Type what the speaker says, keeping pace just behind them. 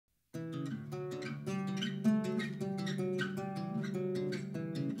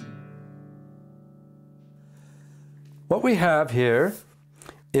What we have here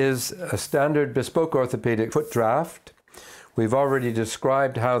is a standard bespoke orthopedic foot draft. We've already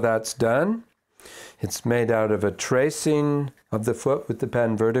described how that's done. It's made out of a tracing of the foot with the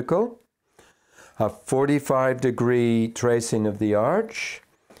pen vertical, a 45-degree tracing of the arch,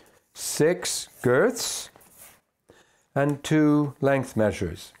 6 girths, and 2 length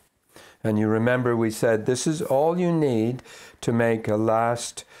measures. And you remember we said this is all you need to make a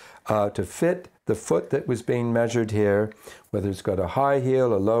last, to fit the foot that was being measured here, whether it's got a high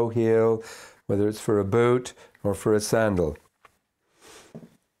heel, a low heel, whether it's for a boot or for a sandal.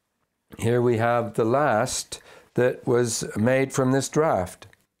 Here we have the last that was made from this draft.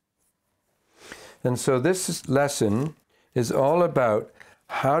 And so this lesson is all about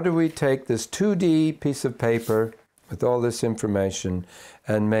how do we take this 2D piece of paper with all this information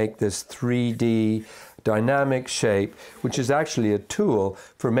and make this 3D dynamic shape, which is actually a tool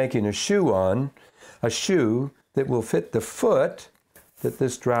for making a shoe on, a shoe that will fit the foot that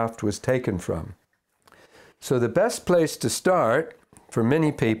this draft was taken from. So the best place to start for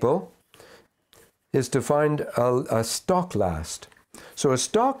many people is to find a stock last. So a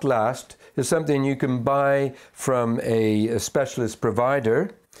stock last is something you can buy from a specialist provider,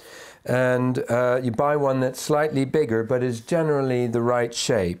 and you buy one that's slightly bigger but is generally the right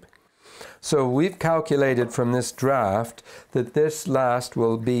shape. So we've calculated from this draft that this last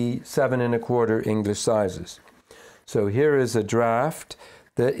will be 7 1/4 English sizes. So here is a draft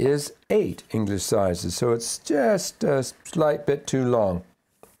that is 8 English sizes, so it's just a slight bit too long.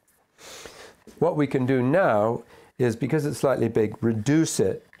 What we can do now is, because it's slightly big, reduce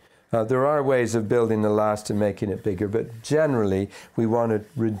it. There are ways of building the last and making it bigger, but generally we want to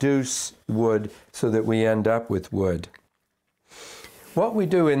reduce wood so that we end up with wood. What we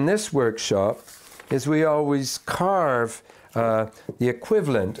do in this workshop is we always carve the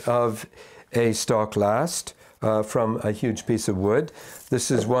equivalent of a stock last from a huge piece of wood.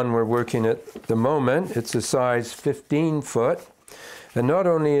 This is one we're working at the moment. It's a size 15 foot. And not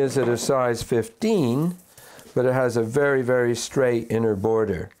only is it a size 15, but it has a very, very straight inner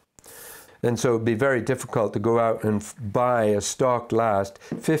border. And so it would be very difficult to go out and buy a stock last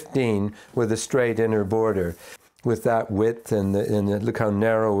 15 with a straight inner border, with that width and look how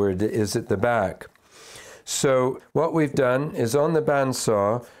narrow it is at the back. So what we've done is on the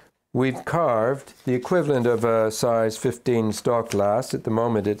bandsaw, we've carved the equivalent of a size 15 stock last. At the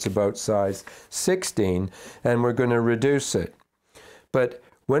moment it's about size 16, and we're going to reduce it. But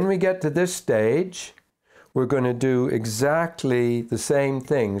when we get to this stage, we're going to do exactly the same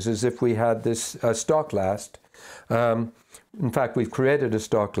things as if we had this stock last. In fact, we've created a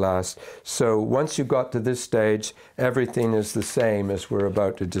stock last. So once you got to this stage, everything is the same as we're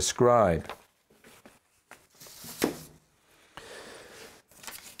about to describe.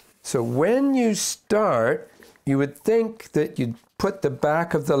 So when you start, you would think that you'd put the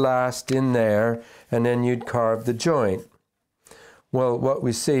back of the last in there and then you'd carve the joint. Well, what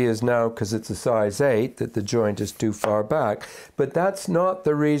we see is now, because it's a size 8, that the joint is too far back. But that's not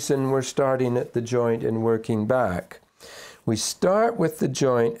the reason we're starting at the joint and working back. We start with the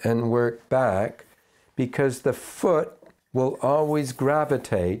joint and work back because the foot will always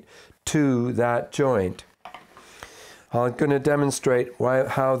gravitate to that joint. I'm going to demonstrate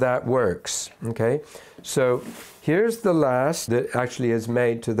how that works. Okay, so here's the last that actually is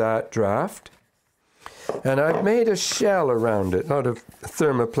made to that draft. And I've made a shell around it out of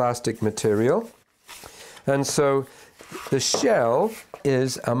thermoplastic material. And so the shell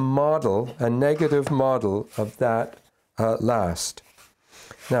is a model, a negative model of that last.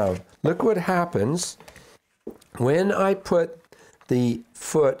 Now, look what happens when I put the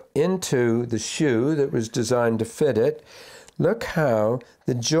foot into the shoe that was designed to fit it. Look how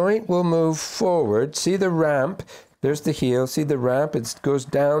the joint will move forward. See the ramp? There's the heel, see the ramp, it goes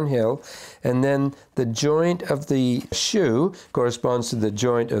downhill, and then the joint of the shoe corresponds to the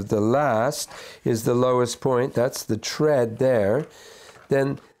joint of the last, is the lowest point, that's the tread there.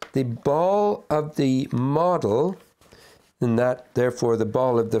 Then the ball of the model, and that therefore the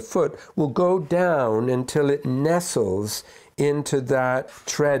ball of the foot, will go down until it nestles into that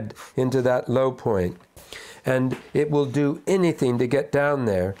tread, into that low point. And it will do anything to get down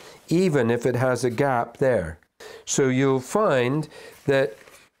there, even if it has a gap there. So you'll find that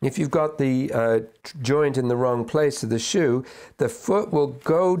if you've got the joint in the wrong place of the shoe, the foot will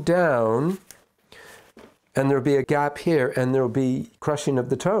go down and there'll be a gap here and there'll be crushing of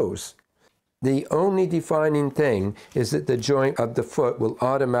the toes. The only defining thing is that the joint of the foot will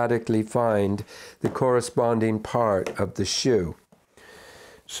automatically find the corresponding part of the shoe.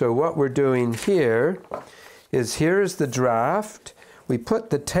 So what we're doing here is the draft. we put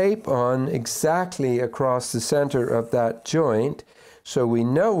the tape on exactly across the center of that joint so we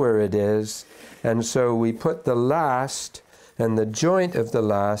know where it is, and so we put the last and the joint of the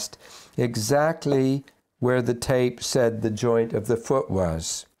last exactly where the tape said the joint of the foot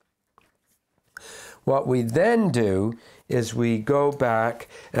was. What we then do is we go back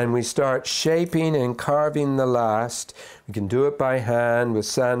and we start shaping and carving the last. We can do it by hand with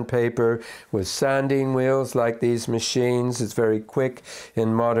sandpaper, with sanding wheels like these machines. It's very quick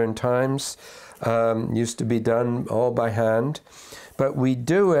in modern times. Used to be done all by hand. But we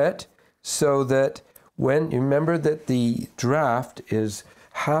do it so that when, you remember that the draft is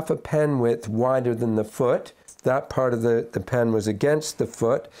half a pen width wider than the foot. That part of the pen was against the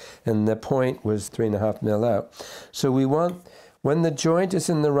foot, and the point was 3.5 mil out. So we want, when the joint is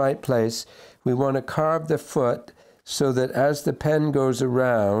in the right place, we want to carve the foot so that as the pen goes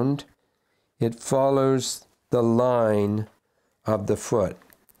around, it follows the line of the foot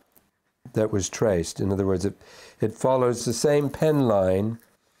that was traced. In other words, it follows the same pen line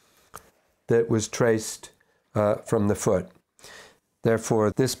that was traced from the foot. Therefore,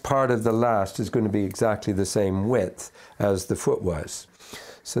 this part of the last is going to be exactly the same width as the foot was.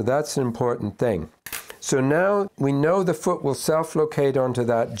 So that's an important thing. So now we know the foot will self-locate onto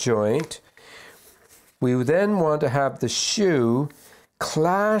that joint. We then want to have the shoe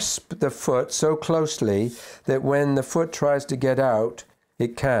clasp the foot so closely that when the foot tries to get out,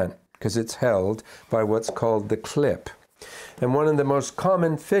 it can't, because it's held by what's called the clip. And one of the most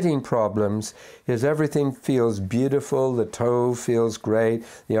common fitting problems is everything feels beautiful, the toe feels great,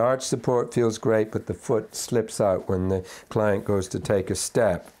 the arch support feels great, but the foot slips out when the client goes to take a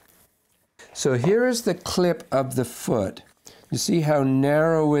step. So here is the clip of the foot. You see how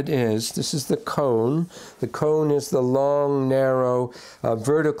narrow it is. This is the cone. The cone is the long, narrow,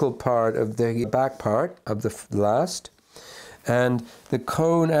 vertical part of the back part of the last. And the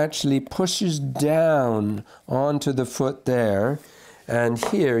cone actually pushes down onto the foot there, and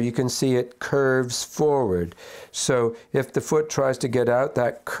here you can see it curves forward. So if the foot tries to get out,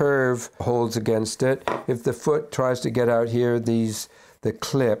 that curve holds against it. If the foot tries to get out here, the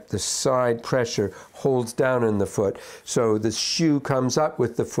clip, the side pressure holds down in the foot. So the shoe comes up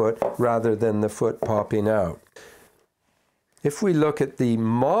with the foot rather than the foot popping out. If we look at the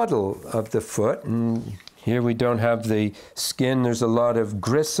model of the foot, and here we don't have the skin. There's a lot of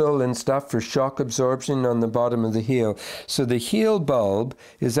gristle and stuff for shock absorption on the bottom of the heel. So the heel bulb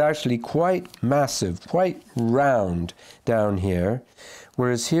is actually quite massive, quite round down here.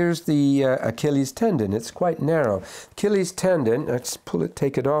 Whereas here's the Achilles tendon. It's quite narrow. Achilles tendon, let's pull it,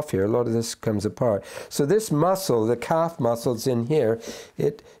 take it off here. A lot of this comes apart. So this muscle, the calf muscle's in here,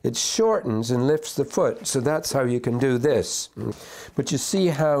 it shortens and lifts the foot. So that's how you can do this. But you see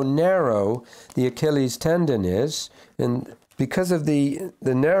how narrow the Achilles tendon is. And because of the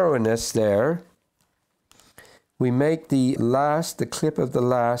narrowness there, we make the clip of the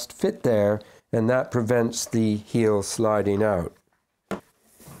last fit there, and that prevents the heel sliding out.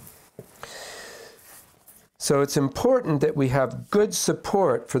 So it's important that we have good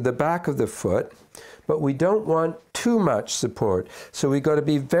support for the back of the foot, but we don't want too much support. So we've got to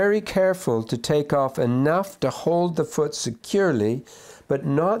be very careful to take off enough to hold the foot securely, but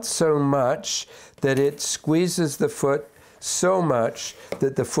not so much that it squeezes the foot so much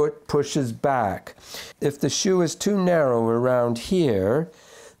that the foot pushes back. If the shoe is too narrow around here,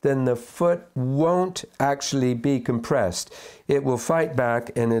 then the foot won't actually be compressed. It will fight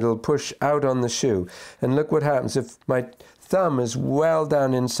back and it'll push out on the shoe. And look what happens if my thumb is well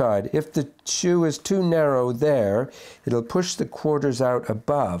down inside. If the shoe is too narrow there, it'll push the quarters out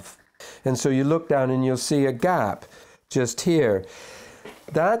above. And so you look down and you'll see a gap just here.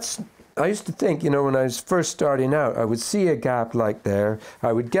 I used to think, when I was first starting out, I would see a gap like there.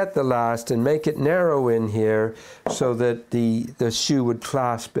 I would get the last and make it narrow in here so that the shoe would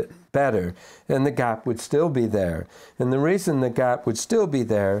clasp it better, and the gap would still be there. And the reason the gap would still be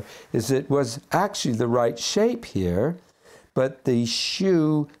there is it was actually the right shape here, but the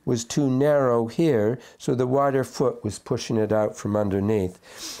shoe was too narrow here, so the wider foot was pushing it out from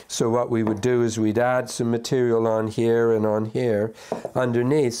underneath. So what we would do is we'd add some material on here and on here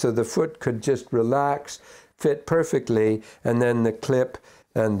underneath, so the foot could just relax, fit perfectly, and then the clip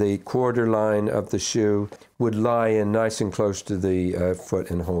and the quarter line of the shoe would lie in nice and close to the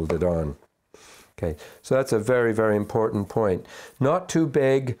foot and hold it on. Okay, so that's a very, very important point. Not too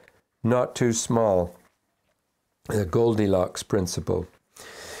big, not too small. The Goldilocks principle.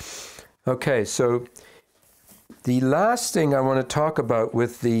 Okay, so the last thing I want to talk about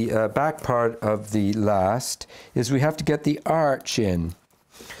with the back part of the last is we have to get the arch in.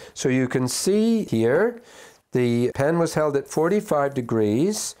 So you can see here the pen was held at 45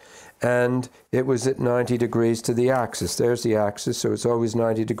 degrees and it was at 90 degrees to the axis. There's the axis, so it's always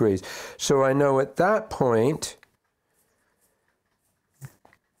 90 degrees. So I know at that point,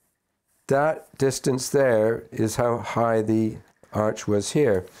 that distance there is how high the arch was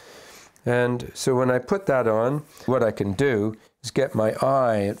here. And so when I put that on, what I can do is get my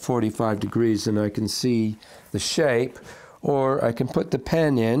eye at 45 degrees and I can see the shape, or I can put the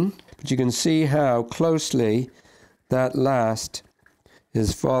pen in, but you can see how closely that last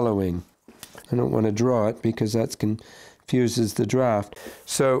is following. I don't want to draw it because that confuses the draft.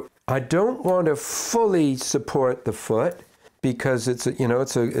 So I don't want to fully support the foot because it's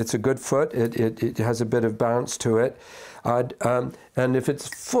a good foot. It has a bit of bounce to it. And if it's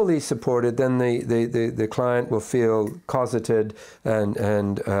fully supported, then the client will feel cosseted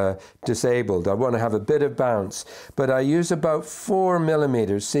and disabled. I want to have a bit of bounce, but I use about 4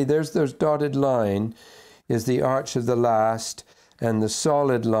 millimeters. See, there's dotted line is the arch of the last, and the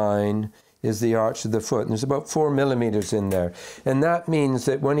solid line is the arch of the foot. And there's about 4 millimeters in there. And that means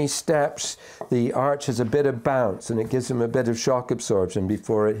that when he steps, the arch has a bit of bounce and it gives him a bit of shock absorption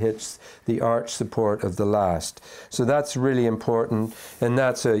before it hits the arch support of the last. So that's really important. And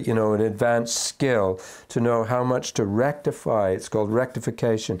that's an advanced skill to know how much to rectify. It's called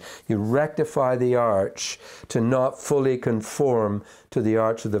rectification. You rectify the arch to not fully conform to the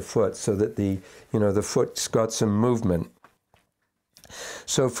arch of the foot so that the foot's got some movement.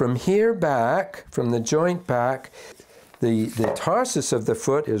 So from here back, from the joint back, the tarsus of the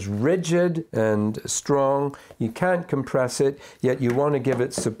foot is rigid and strong. You can't compress it, yet you want to give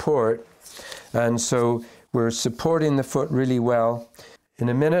it support. And so we're supporting the foot really well. In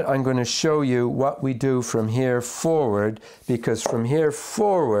a minute, I'm going to show you what we do from here forward, because from here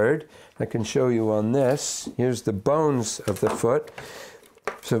forward, I can show you on this. Here's the bones of the foot.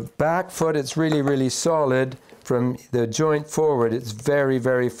 So back foot, it's really, really solid. From the joint forward, it's very,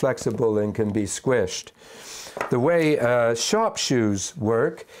 very flexible and can be squished. The way shop shoes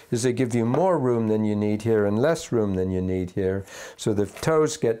work is they give you more room than you need here and less room than you need here. So the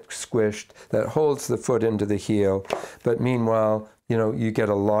toes get squished. That holds the foot into the heel. But meanwhile, you get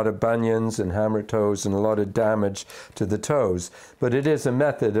a lot of bunions and hammer toes and a lot of damage to the toes. But it is a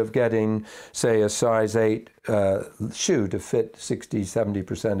method of getting, say, a size 8 shoe to fit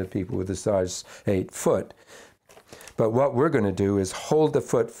 60-70% of people with a size 8 foot. But what we're going to do is hold the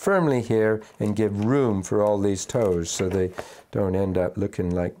foot firmly here and give room for all these toes so they don't end up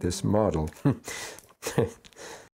looking like this model.